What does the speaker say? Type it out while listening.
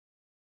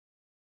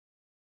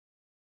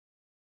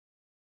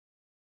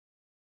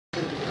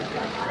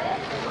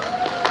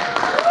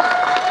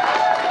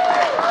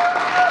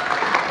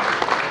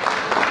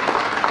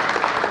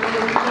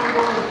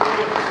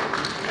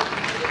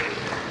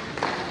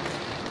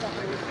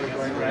We're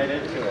going right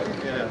into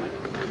it.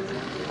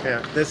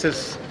 Yeah, this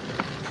is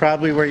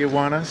probably where you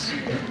want us.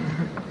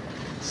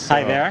 So.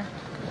 Hi there.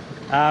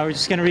 We're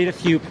just going to read a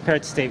few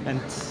prepared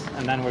statements,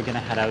 and then we're going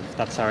to head out, if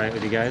that's all right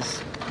with you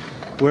guys.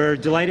 We're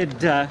delighted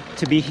to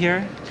be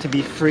here, to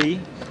be free.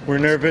 We're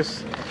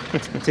nervous.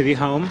 To be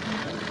home.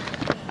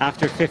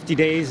 After 50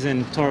 days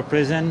in Tora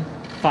prison,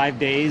 5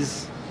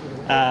 days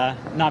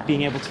not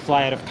being able to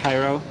fly out of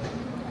Cairo,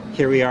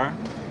 here we are.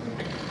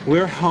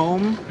 We're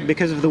home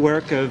because of the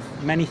work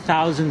of many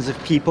thousands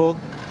of people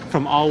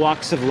from all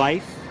walks of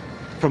life,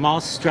 from all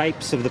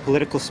stripes of the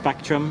political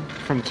spectrum,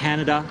 from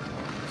Canada,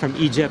 from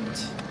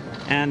Egypt,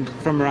 and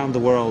from around the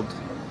world.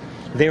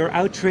 They were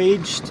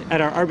outraged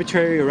at our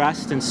arbitrary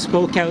arrest and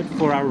spoke out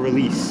for our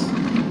release.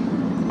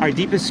 Our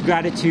deepest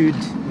gratitude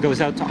goes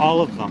out to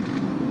all of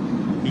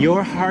them.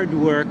 Your hard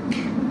work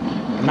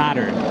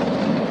mattered.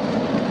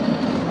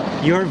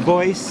 Your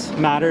voice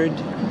mattered.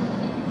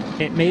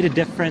 It made a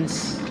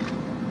difference.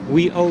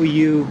 We owe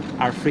you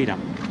our freedom.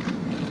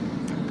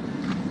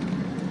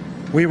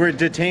 We were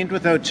detained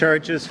without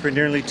charges for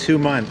nearly 2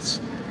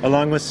 months,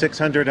 along with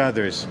 600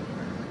 others.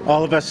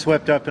 All of us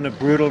swept up in a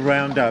brutal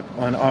roundup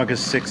on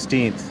August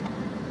 16th.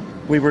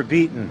 We were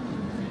beaten.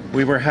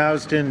 We were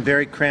housed in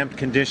very cramped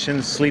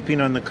conditions,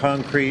 sleeping on the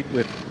concrete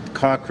with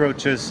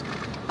cockroaches,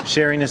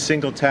 sharing a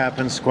single tap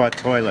and squat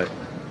toilet.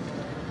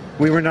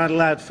 We were not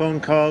allowed phone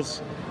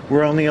calls.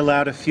 We're only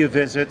allowed a few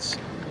visits,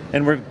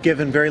 and we're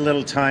given very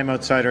little time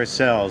outside our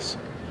cells.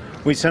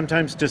 We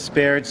sometimes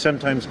despaired,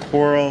 sometimes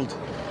quarreled.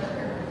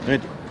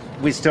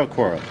 We still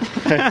quarrel.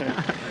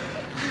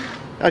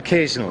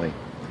 Occasionally.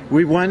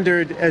 We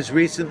wondered as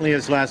recently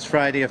as last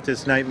Friday if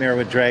this nightmare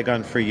would drag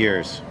on for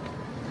years.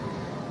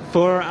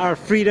 For our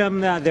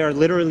freedom, there are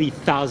literally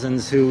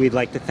thousands who we'd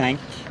like to thank.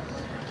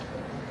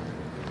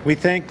 We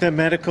thank the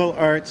medical,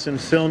 arts, and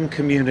film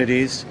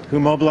communities who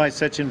mobilize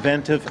such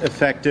inventive,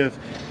 effective,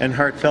 and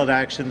heartfelt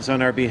actions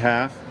on our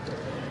behalf.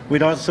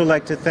 We'd also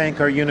like to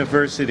thank our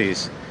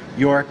universities,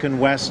 York and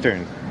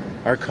Western,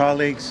 our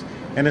colleagues,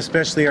 and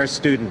especially our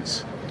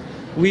students.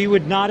 We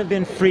would not have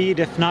been freed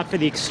if not for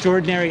the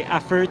extraordinary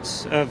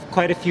efforts of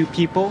quite a few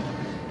people,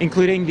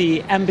 including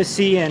the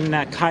embassy in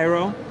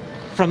Cairo.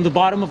 From the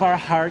bottom of our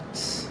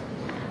hearts,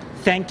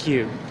 thank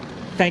you.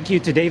 Thank you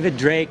to David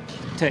Drake,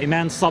 to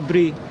Iman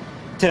Sabri,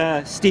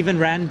 to Stephen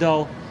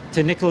Randall,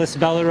 to Nicholas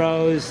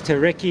Bellerose, to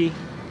Ricky.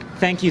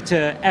 Thank you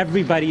to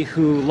everybody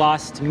who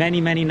lost many,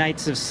 many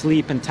nights of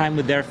sleep and time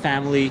with their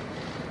family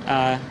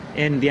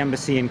in the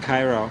embassy in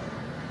Cairo.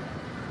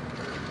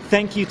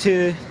 Thank you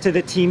to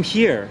the team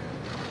here.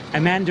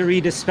 Amanda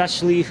Reed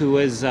especially, who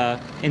was an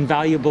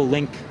invaluable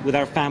link with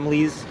our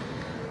families,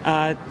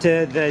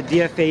 to the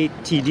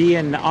DFA-TD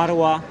in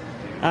Ottawa,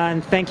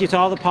 and thank you to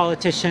all the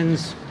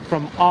politicians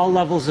from all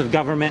levels of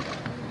government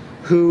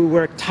who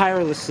worked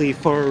tirelessly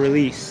for a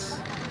release.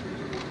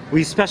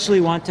 We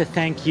especially want to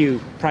thank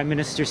you, Prime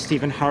Minister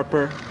Stephen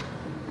Harper.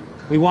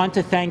 We want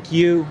to thank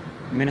you,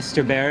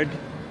 Minister Baird,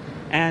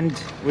 and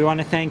we want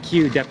to thank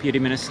you, Deputy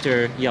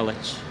Minister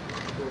Yelich.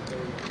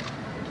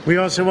 We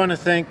also want to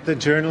thank the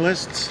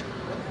journalists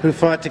who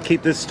fought to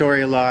keep this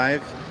story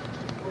alive,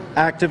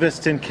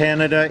 activists in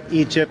Canada,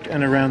 Egypt,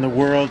 and around the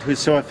world who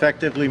so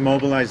effectively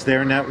mobilized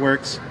their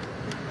networks,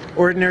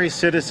 ordinary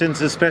citizens,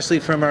 especially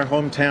from our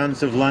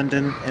hometowns of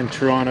London and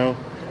Toronto,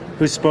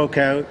 who spoke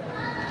out,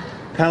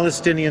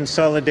 Palestinian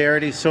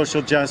solidarity,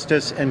 social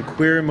justice, and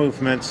queer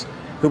movements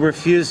who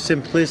refused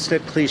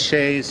simplistic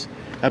cliches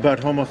about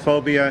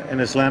homophobia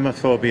and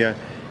Islamophobia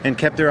and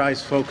kept their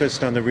eyes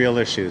focused on the real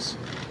issues.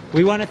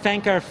 We want to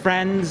thank our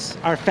friends,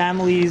 our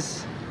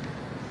families,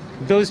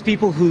 those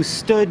people who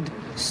stood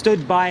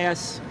by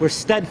us, were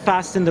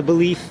steadfast in the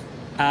belief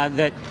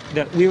that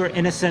we were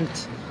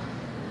innocent.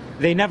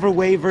 They never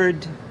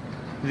wavered.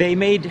 They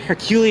made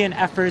Herculean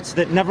efforts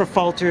that never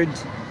faltered.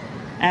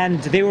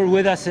 And they were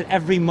with us at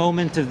every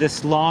moment of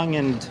this long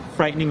and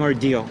frightening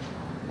ordeal.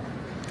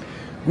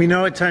 We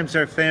know at times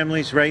our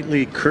families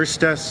rightly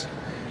cursed us,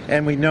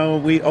 and we know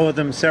we owe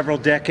them several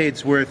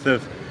decades worth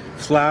of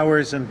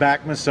flowers and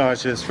back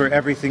massages for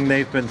everything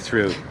they've been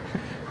through.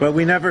 But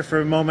we never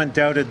for a moment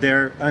doubted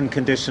their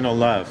unconditional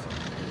love.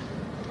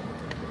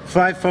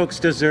 5 folks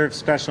deserve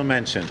special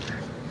mention.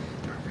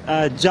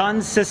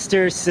 John's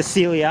sister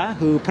Cecilia,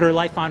 who put her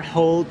life on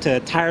hold to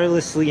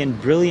tirelessly and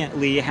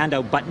brilliantly hand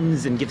out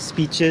buttons and give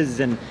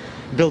speeches and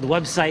build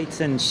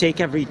websites and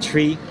shake every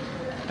tree.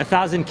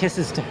 1,000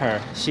 kisses to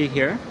her. Is she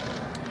here?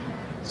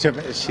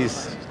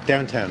 She's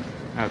downtown.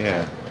 Okay.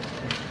 Yeah.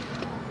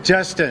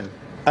 Justin,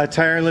 a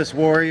tireless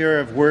warrior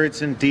of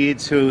words and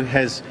deeds who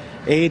has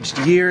aged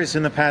years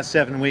in the past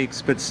 7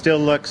 weeks but still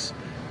looks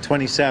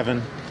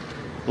 27.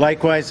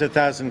 Likewise,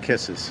 1,000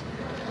 kisses.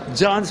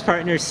 John's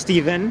partner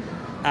Stephen,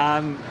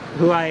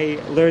 who I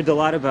learned a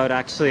lot about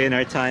actually in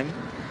our time,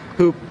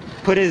 who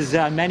put his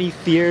many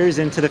fears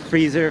into the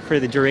freezer for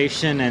the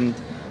duration and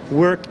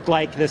worked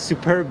like the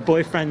superb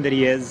boyfriend that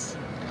he is,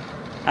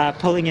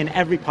 pulling in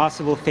every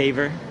possible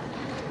favor.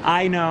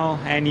 I know,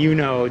 and you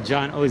know,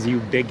 John owes you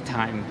big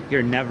time.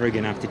 You're never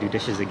going to have to do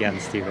dishes again,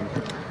 Stephen.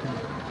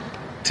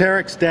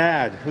 Tarek's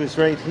dad, who's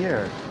right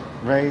here,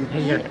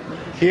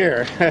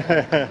 here,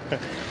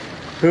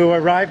 who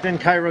arrived in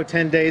Cairo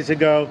 10 days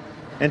ago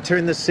and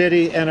turned the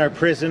city and our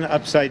prison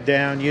upside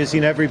down,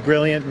 using every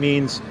brilliant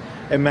means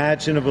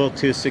imaginable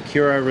to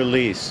secure our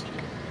release.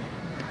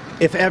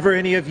 If ever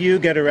any of you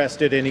get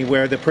arrested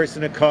anywhere, the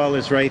person to call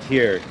is right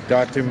here,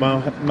 Dr.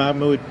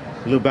 Mahmoud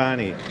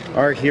Lubani,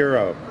 our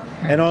hero.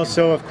 And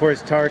also, of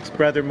course, Tarek's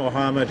brother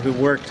Mohammed, who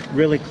worked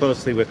really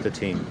closely with the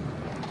team.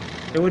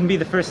 It wouldn't be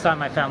the first time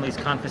my family's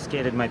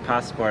confiscated my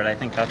passport. I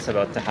think that's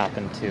about to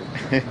happen too.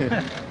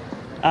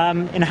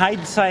 In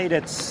hindsight,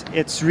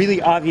 it's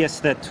really obvious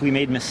that we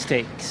made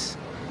mistakes.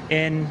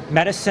 In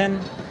medicine,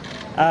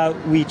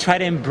 we try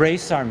to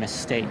embrace our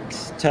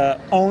mistakes, to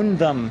own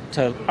them,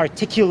 to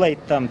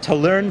articulate them, to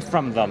learn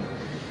from them.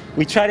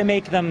 We try to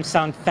make them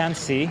sound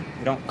fancy.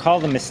 We don't call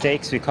them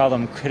mistakes, we call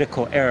them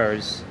critical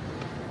errors.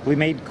 We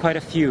made quite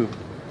a few.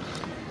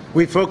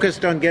 We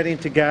focused on getting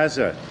to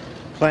Gaza,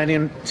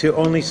 planning to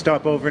only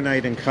stop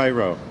overnight in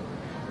Cairo.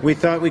 We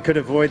thought we could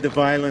avoid the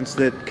violence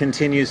that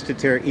continues to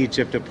tear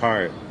Egypt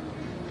apart.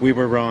 We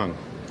were wrong.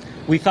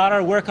 We thought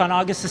our work on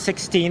August the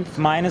 16th,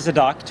 mine as a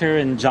doctor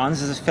and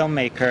John's as a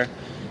filmmaker,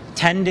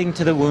 tending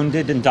to the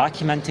wounded and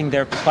documenting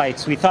their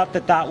plights, we thought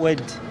that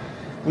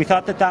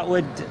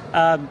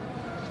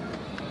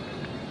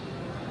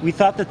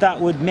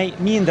would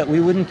mean that we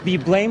wouldn't be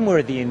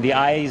blameworthy in the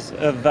eyes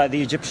of the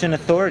Egyptian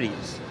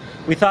authorities.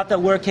 We thought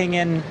that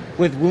working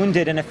with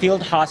wounded in a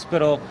field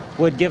hospital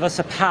would give us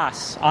a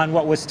pass on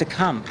what was to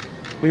come.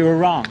 We were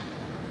wrong.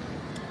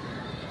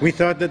 We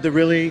thought that the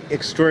really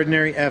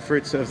extraordinary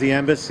efforts of the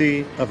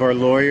embassy, of our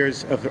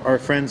lawyers, of our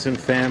friends and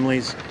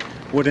families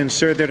would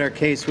ensure that our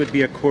case would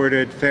be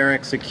accorded fair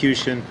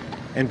execution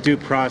and due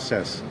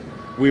process.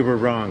 We were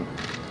wrong.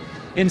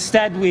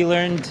 Instead, we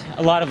learned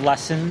a lot of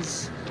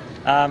lessons.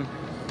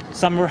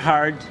 Some were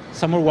hard,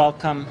 some were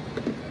welcome,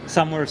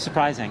 some were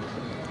surprising.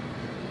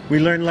 We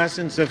learned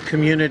lessons of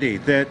community,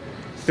 that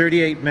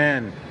 38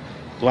 men,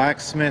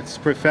 blacksmiths,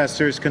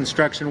 professors,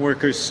 construction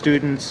workers,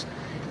 students,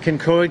 can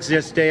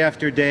coexist day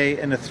after day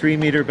in a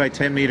 3-meter by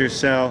 10-meter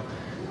cell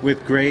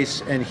with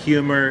grace and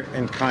humor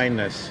and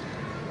kindness.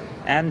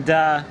 And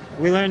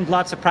we learned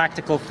lots of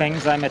practical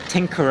things. I'm a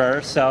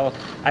tinkerer, so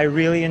I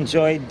really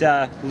enjoyed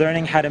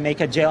learning how to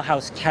make a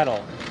jailhouse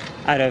kettle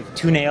out of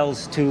 2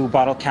 nails, 2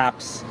 bottle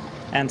caps,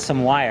 and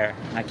some wire.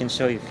 I can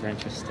show you if you're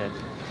interested.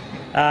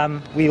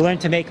 We learned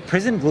to make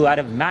prison glue out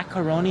of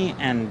macaroni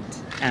and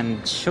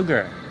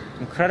sugar.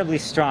 Incredibly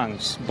strong.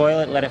 Just boil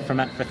it, let it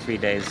ferment for 3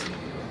 days.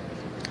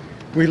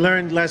 We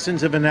learned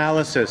lessons of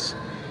analysis.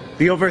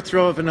 The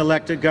overthrow of an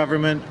elected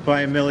government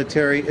by a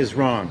military is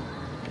wrong.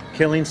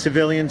 Killing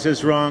civilians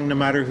is wrong, no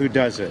matter who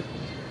does it.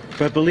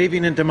 But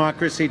believing in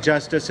democracy,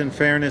 justice, and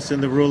fairness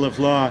and the rule of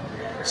law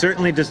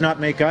certainly does not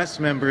make us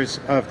members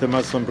of the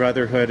Muslim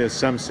Brotherhood, as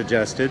some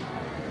suggested.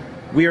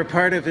 We are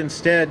part of,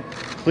 instead,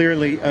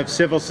 clearly, of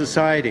civil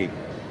society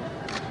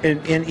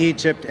in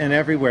Egypt and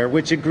everywhere,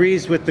 which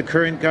agrees with the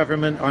current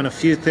government on a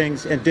few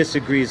things and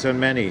disagrees on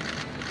many.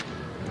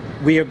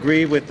 We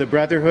agree with the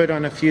Brotherhood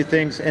on a few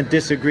things and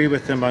disagree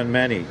with them on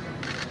many.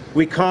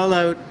 We call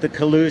out the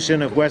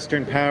collusion of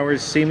Western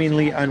powers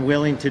seemingly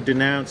unwilling to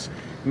denounce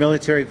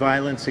military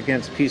violence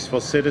against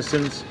peaceful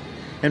citizens,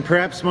 and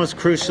perhaps most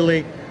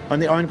crucially, on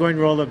the ongoing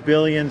role of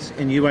billions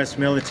in U.S.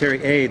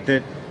 military aid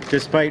that,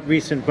 despite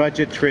recent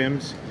budget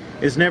trims,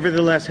 is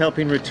nevertheless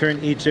helping return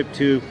Egypt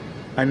to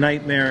a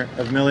nightmare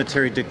of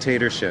military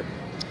dictatorship.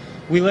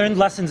 We learned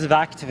lessons of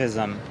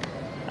activism,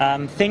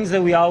 things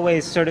that we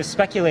always sort of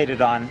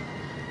speculated on,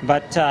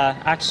 but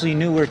actually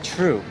knew were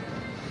true.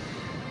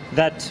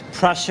 That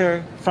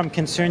pressure from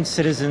concerned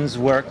citizens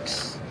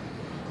works,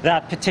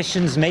 that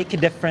petitions make a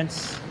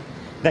difference,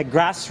 that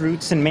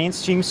grassroots and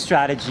mainstream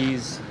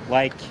strategies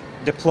like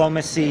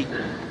diplomacy,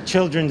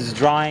 children's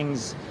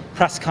drawings,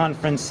 press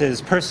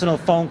conferences, personal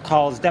phone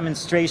calls,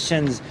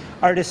 demonstrations,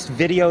 artist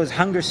videos,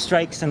 hunger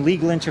strikes, and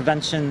legal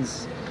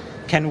interventions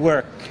can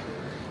work.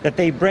 That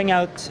they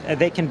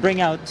can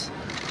bring out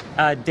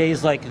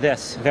days like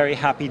this, very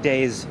happy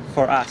days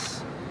for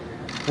us.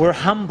 We're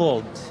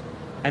humbled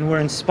and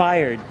we're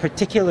inspired,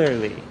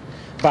 particularly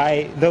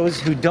by those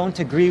who don't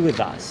agree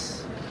with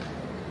us.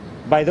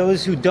 By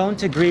those who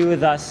don't agree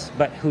with us,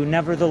 but who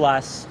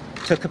nevertheless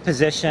took a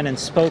position and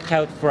spoke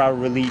out for our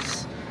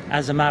release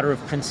as a matter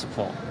of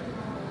principle.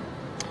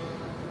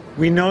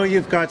 We know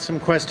you've got some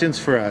questions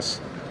for us,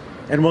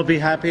 and we'll be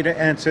happy to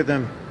answer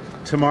them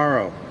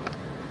tomorrow.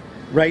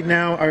 Right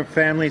now, our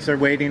families are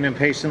waiting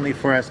impatiently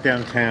for us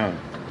downtown.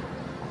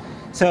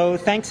 So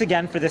thanks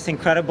again for this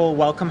incredible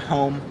welcome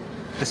home.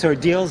 This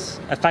ordeal's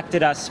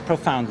affected us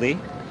profoundly,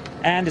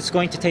 and it's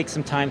going to take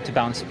some time to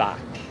bounce back.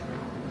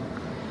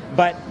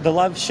 But the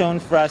love shown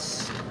for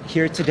us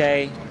here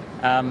today,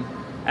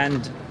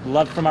 and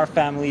love from our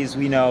families,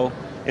 we know,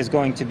 is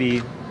going to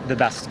be the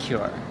best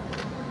cure.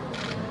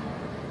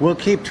 We'll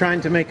keep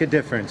trying to make a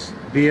difference,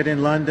 be it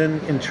in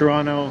London, in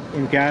Toronto,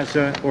 in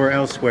Gaza, or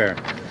elsewhere.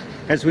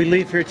 As we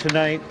leave here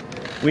tonight,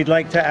 we'd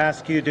like to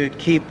ask you to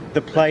keep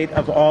the plight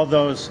of all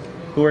those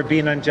who are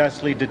being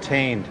unjustly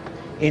detained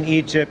in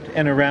Egypt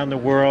and around the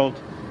world,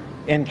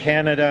 in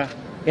Canada,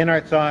 in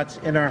our thoughts,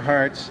 in our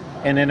hearts,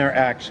 and in our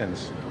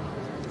actions.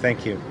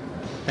 Thank you.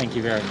 Thank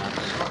you very much.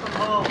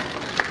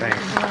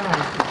 Thanks.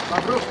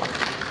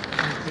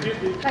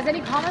 Guys,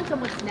 any comments on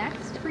what's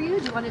next for you?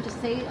 Do you want to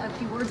just say a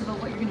few words about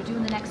what you're going to do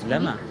in the next week?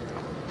 Lema.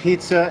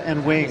 Pizza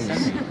and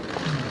wings.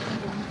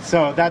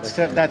 So that's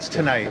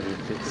tonight.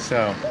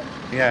 So,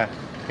 yeah,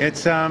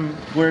 it's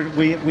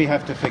we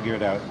have to figure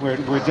it out.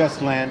 We're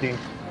just landing,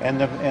 and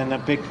the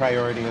big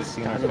priority is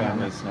seeing our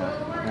families now.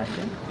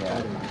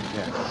 Yeah.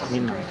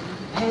 Yeah.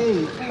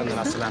 Hey.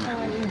 Yeah,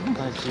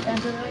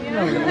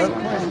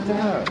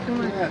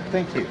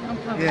 thank you.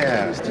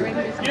 Yeah.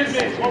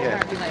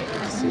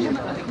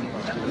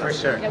 For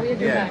sure.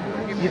 Yeah.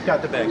 You've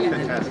got the bag.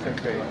 Fantastic.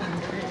 Great.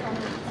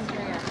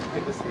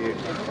 Good to see you.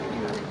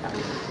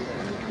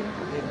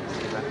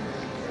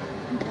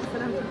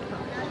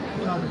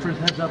 First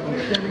heads up, I'm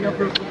standing up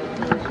real quick.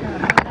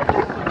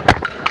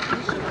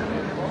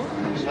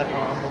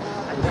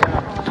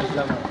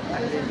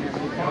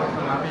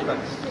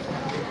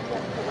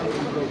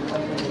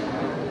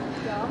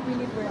 We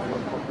need